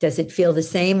 Does it feel the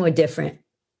same or different?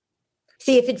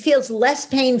 See, if it feels less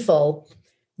painful,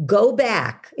 go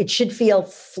back. It should feel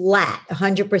flat,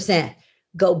 100%.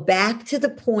 Go back to the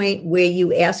point where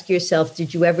you ask yourself,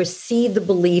 did you ever see the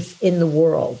belief in the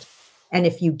world? And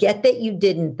if you get that you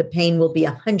didn't, the pain will be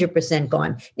 100%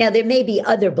 gone. Now, there may be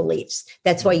other beliefs.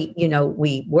 That's why,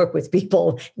 we work with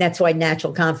people. That's why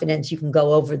natural confidence, you can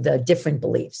go over the different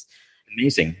beliefs.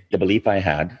 Amazing. The belief I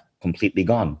had, completely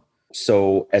gone.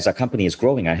 So as our company is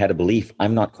growing, I had a belief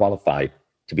I'm not qualified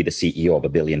to be the CEO of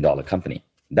 $1 billion company.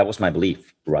 That was my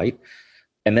belief, right?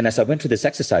 And then as I went through this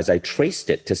exercise, I traced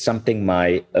it to something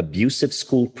my abusive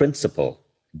school principal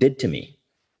did to me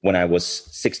when I was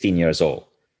 16 years old.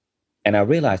 And I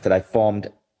realized that I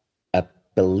formed a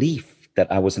belief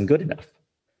that I wasn't good enough.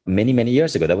 Many, many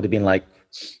years ago, that would have been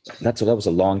that was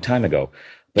a long time ago.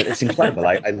 But it's incredible.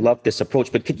 I love this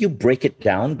approach. But could you break it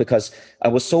down? Because I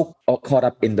was so caught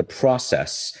up in the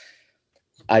process.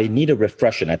 I need a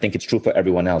refresher, and I think it's true for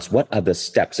everyone else. What are the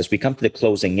steps? As we come to the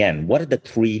closing end, what are the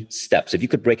 3 steps? If you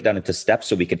could break it down into steps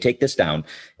so we could take this down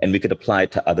and we could apply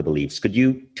it to other beliefs. Could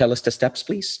you tell us the steps,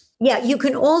 please? Yeah, you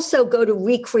can also go to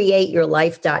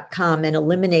recreateyourlife.com and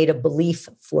eliminate a belief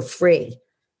for free.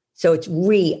 So it's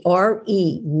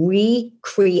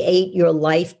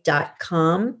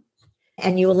recreateyourlife.com.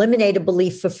 And you eliminate a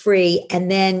belief for free. And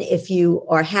then if you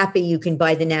are happy, you can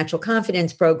buy the Natural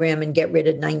Confidence Program and get rid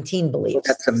of 19 beliefs.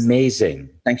 That's amazing.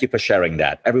 Thank you for sharing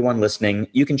that. Everyone listening,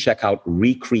 you can check out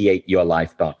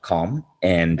recreateyourlife.com.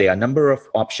 And there are a number of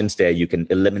options there. You can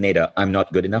eliminate a I'm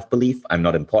not good enough belief, I'm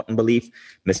not important belief,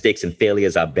 mistakes and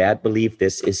failures are bad belief.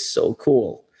 This is so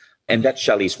cool. And that's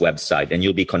Shelly's website. And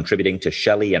you'll be contributing to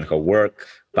Shelly and her work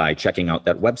by checking out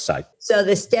that website. So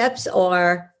the steps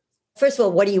are, first of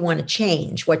all, what do you want to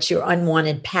change? What's your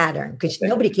unwanted pattern? Because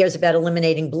nobody cares about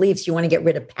eliminating beliefs. You want to get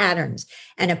rid of patterns.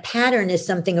 And a pattern is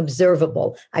something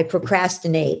observable. I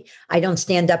procrastinate. I don't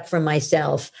stand up for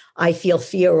myself. I feel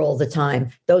fear all the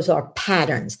time. Those are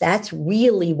patterns. That's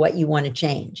really what you want to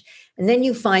change. And then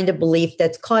you find a belief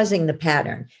that's causing the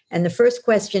pattern. And the first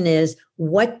question is,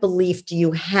 what belief do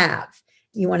you have?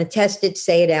 You want to test it,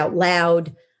 say it out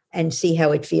loud, and see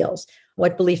how it feels.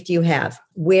 What belief do you have?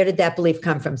 Where did that belief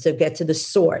come from? So get to the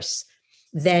source.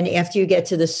 Then after you get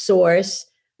to the source,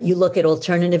 you look at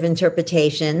alternative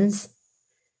interpretations.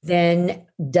 Then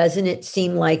doesn't it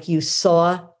seem like you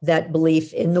saw that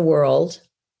belief in the world?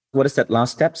 What is that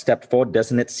last step? Step 4,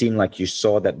 doesn't it seem like you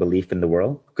saw that belief in the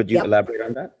world? Could you elaborate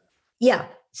on that? Yeah.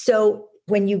 So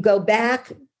when you go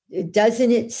back,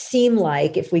 doesn't it seem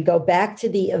like if we go back to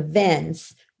the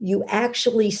events, you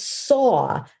actually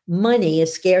saw money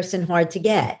is scarce and hard to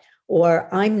get, or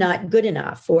I'm not good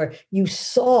enough, or you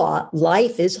saw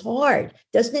life is hard.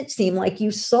 Doesn't it seem like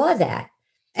you saw that?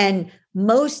 And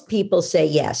most people say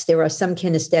yes. There are some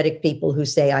kinesthetic people who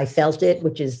say I felt it,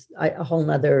 which is a whole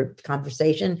nother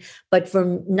conversation. But for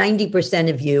 90%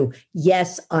 of you,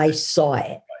 yes, I saw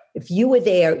it. If you were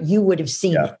there, you would have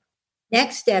seen it.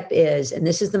 Next step is, and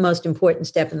this is the most important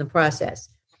step in the process,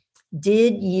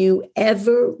 did you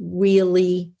ever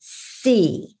really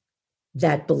see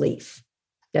that belief?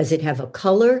 Does it have a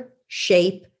color,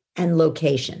 shape, and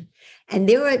location? And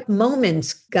there are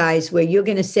moments, guys, where you're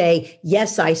going to say,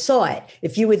 yes, I saw it.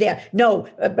 If you were there, no,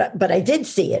 but I did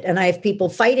see it. And I have people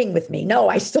fighting with me. No,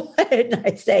 I saw it. And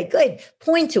I say, good,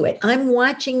 point to it. I'm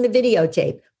watching the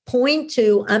videotape. Point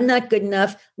to, I'm not good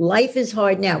enough. Life is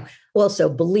hard now. Also,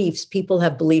 beliefs. People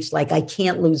have beliefs like, I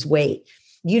can't lose weight.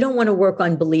 You don't want to work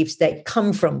on beliefs that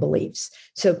come from beliefs.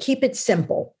 So keep it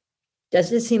simple.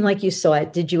 Doesn't it seem like you saw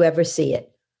it? Did you ever see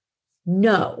it?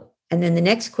 No. And then the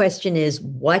next question is,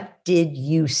 what did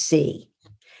you see?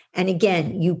 And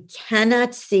again, you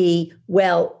cannot see,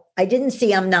 well, I didn't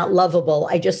see I'm not lovable.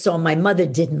 I just saw my mother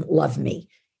didn't love me.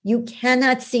 You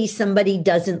cannot see somebody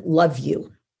doesn't love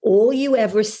you. All you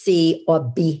ever see are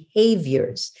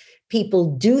behaviors.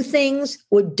 People do things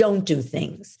or don't do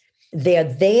things. They're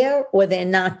there or they're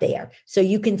not there. So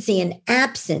you can see an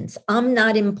absence. I'm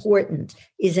not important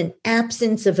is an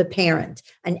absence of a parent,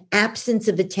 an absence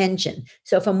of attention.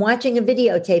 So if I'm watching a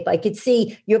videotape, I could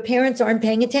see your parents aren't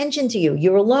paying attention to you.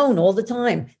 You're alone all the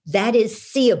time. That is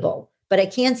seeable, but I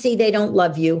can't see they don't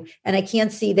love you. And I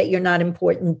can't see that you're not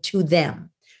important to them.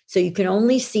 So you can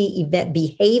only see event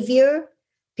behavior,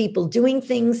 people doing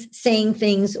things, saying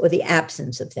things, or the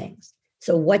absence of things.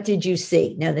 So what did you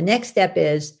see? Now, the next step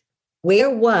is,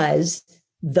 where was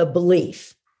the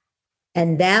belief?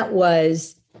 And that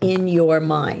was in your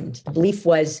mind. The belief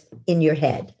was in your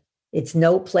head. It's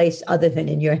no place other than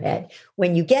in your head.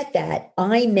 When you get that,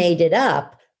 I made it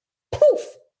up, poof,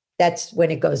 that's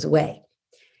when it goes away.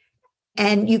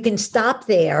 And you can stop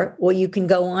there, or you can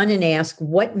go on and ask,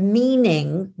 what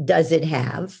meaning does it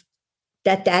have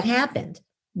that happened?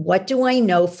 What do I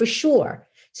know for sure?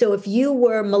 So if you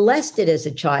were molested as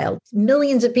a child,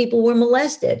 millions of people were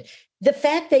molested. The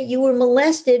fact that you were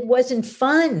molested wasn't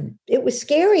fun. It was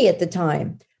scary at the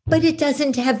time, but it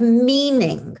doesn't have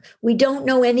meaning. We don't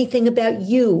know anything about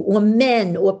you or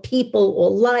men or people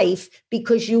or life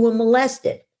because you were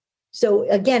molested. So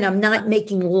again, I'm not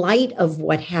making light of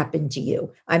what happened to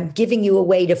you. I'm giving you a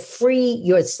way to free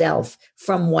yourself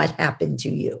from what happened to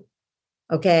you.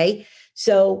 Okay?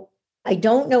 So I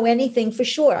don't know anything for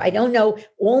sure. I don't know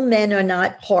all men are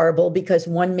not horrible because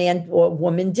one man or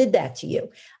woman did that to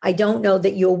you. I don't know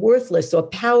that you're worthless or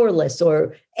powerless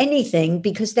or anything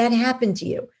because that happened to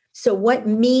you. So what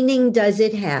meaning does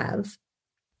it have?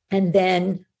 And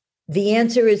then the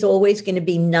answer is always going to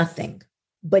be nothing.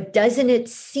 But doesn't it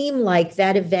seem like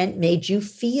that event made you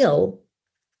feel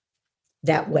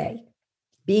that way?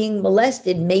 Being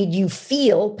molested made you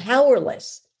feel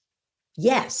powerless.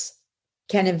 Yes.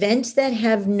 Can events that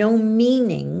have no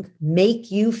meaning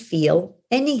make you feel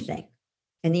anything?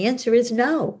 And the answer is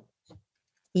no.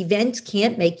 Events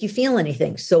can't make you feel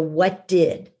anything. So what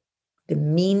did? The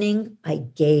meaning I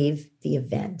gave the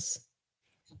events.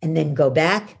 And then go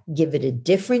back, give it a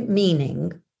different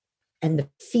meaning, and the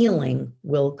feeling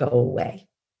will go away.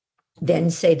 Then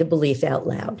say the belief out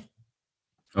loud.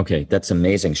 Okay, that's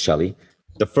amazing, Shelly.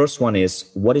 The first one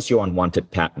is, what is your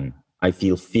unwanted pattern? I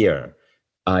feel fear.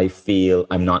 I feel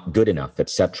I'm not good enough,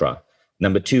 etc.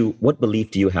 Number two, what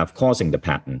belief do you have causing the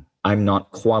pattern? I'm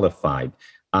not qualified.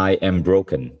 I am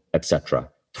broken, etc.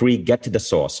 Three, get to the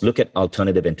source. Look at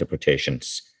alternative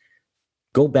interpretations.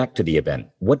 Go back to the event.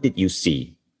 What did you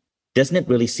see? Doesn't it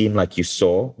really seem like you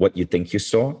saw what you think you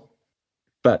saw?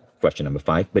 But question number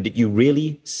five, but did you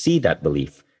really see that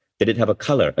belief? Did it have a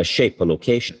color, a shape, a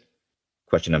location?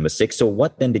 Question number six, so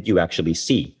what then did you actually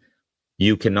see?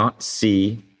 You cannot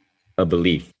see a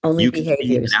belief. Only you can see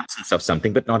behaviors. an absence of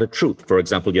something, but not a truth. For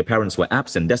example, your parents were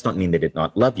absent. Does not mean they did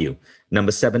not love you.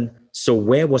 Number seven, so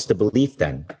where was the belief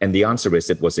then? And the answer is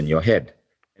it was in your head.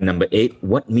 And number eight,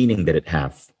 what meaning did it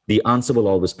have? The answer will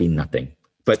always be nothing.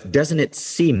 But doesn't it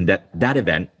seem that that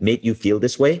event made you feel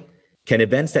this way? Can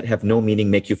events that have no meaning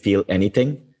make you feel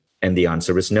anything? And the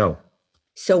answer is no.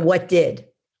 So what did?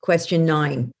 Question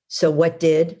 9. So what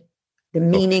did? The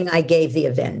meaning I gave the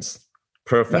events.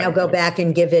 Perfect. Now go back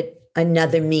and give it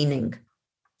another meaning.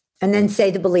 And then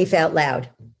say the belief out loud.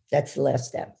 That's the last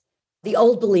step. The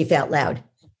old belief out loud.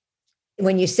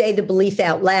 When you say the belief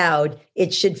out loud,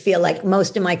 it should feel like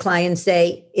most of my clients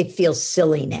say, it feels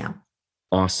silly now.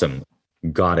 Awesome.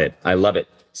 Got it. I love it.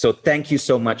 So thank you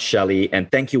so much, Shelly. And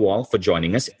thank you all for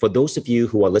joining us. For those of you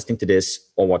who are listening to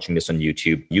this or watching this on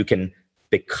YouTube, you can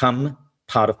become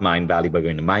part of Mindvalley by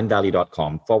going to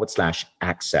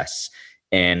mindvalley.com/access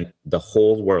and the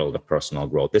whole world of personal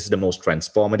growth. This is the most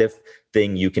transformative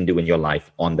thing you can do in your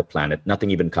life on the planet.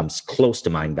 Nothing even comes close to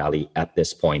Mindvalley at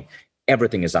this point.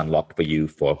 Everything is unlocked for you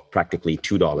for practically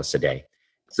 $2 a day.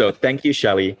 So thank you,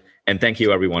 Shelly. And thank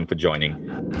you, everyone, for joining.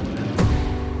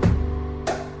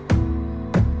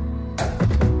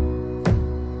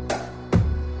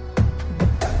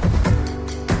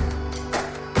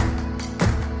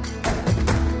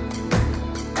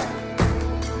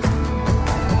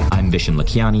 I'm Vishen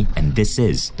Lakhiani, and this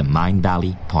is the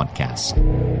Mindvalley Podcast.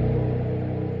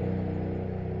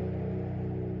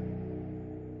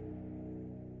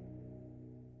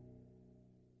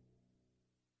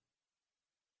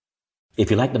 If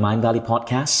you like the Mindvalley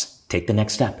Podcast, Take the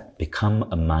next step. Become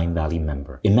a Mind Valley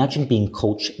member. Imagine being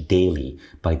coached daily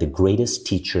by the greatest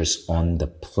teachers on the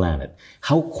planet.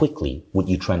 How quickly would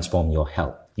you transform your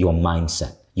health, your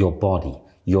mindset, your body,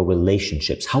 your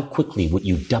relationships? How quickly would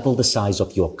you double the size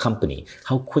of your company?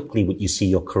 How quickly would you see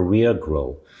your career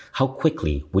grow? How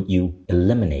quickly would you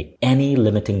eliminate any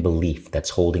limiting belief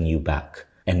that's holding you back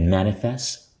and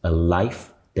manifest a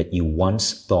life that you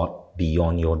once thought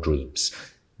beyond your dreams?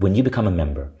 When you become a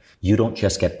member, you don't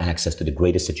just get access to the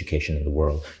greatest education in the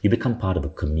world. You become part of a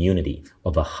community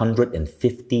of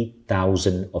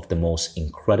 150,000 of the most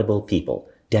incredible people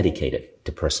dedicated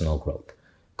to personal growth.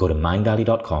 Go to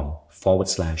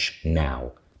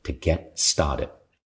mindvalley.com/now to get started.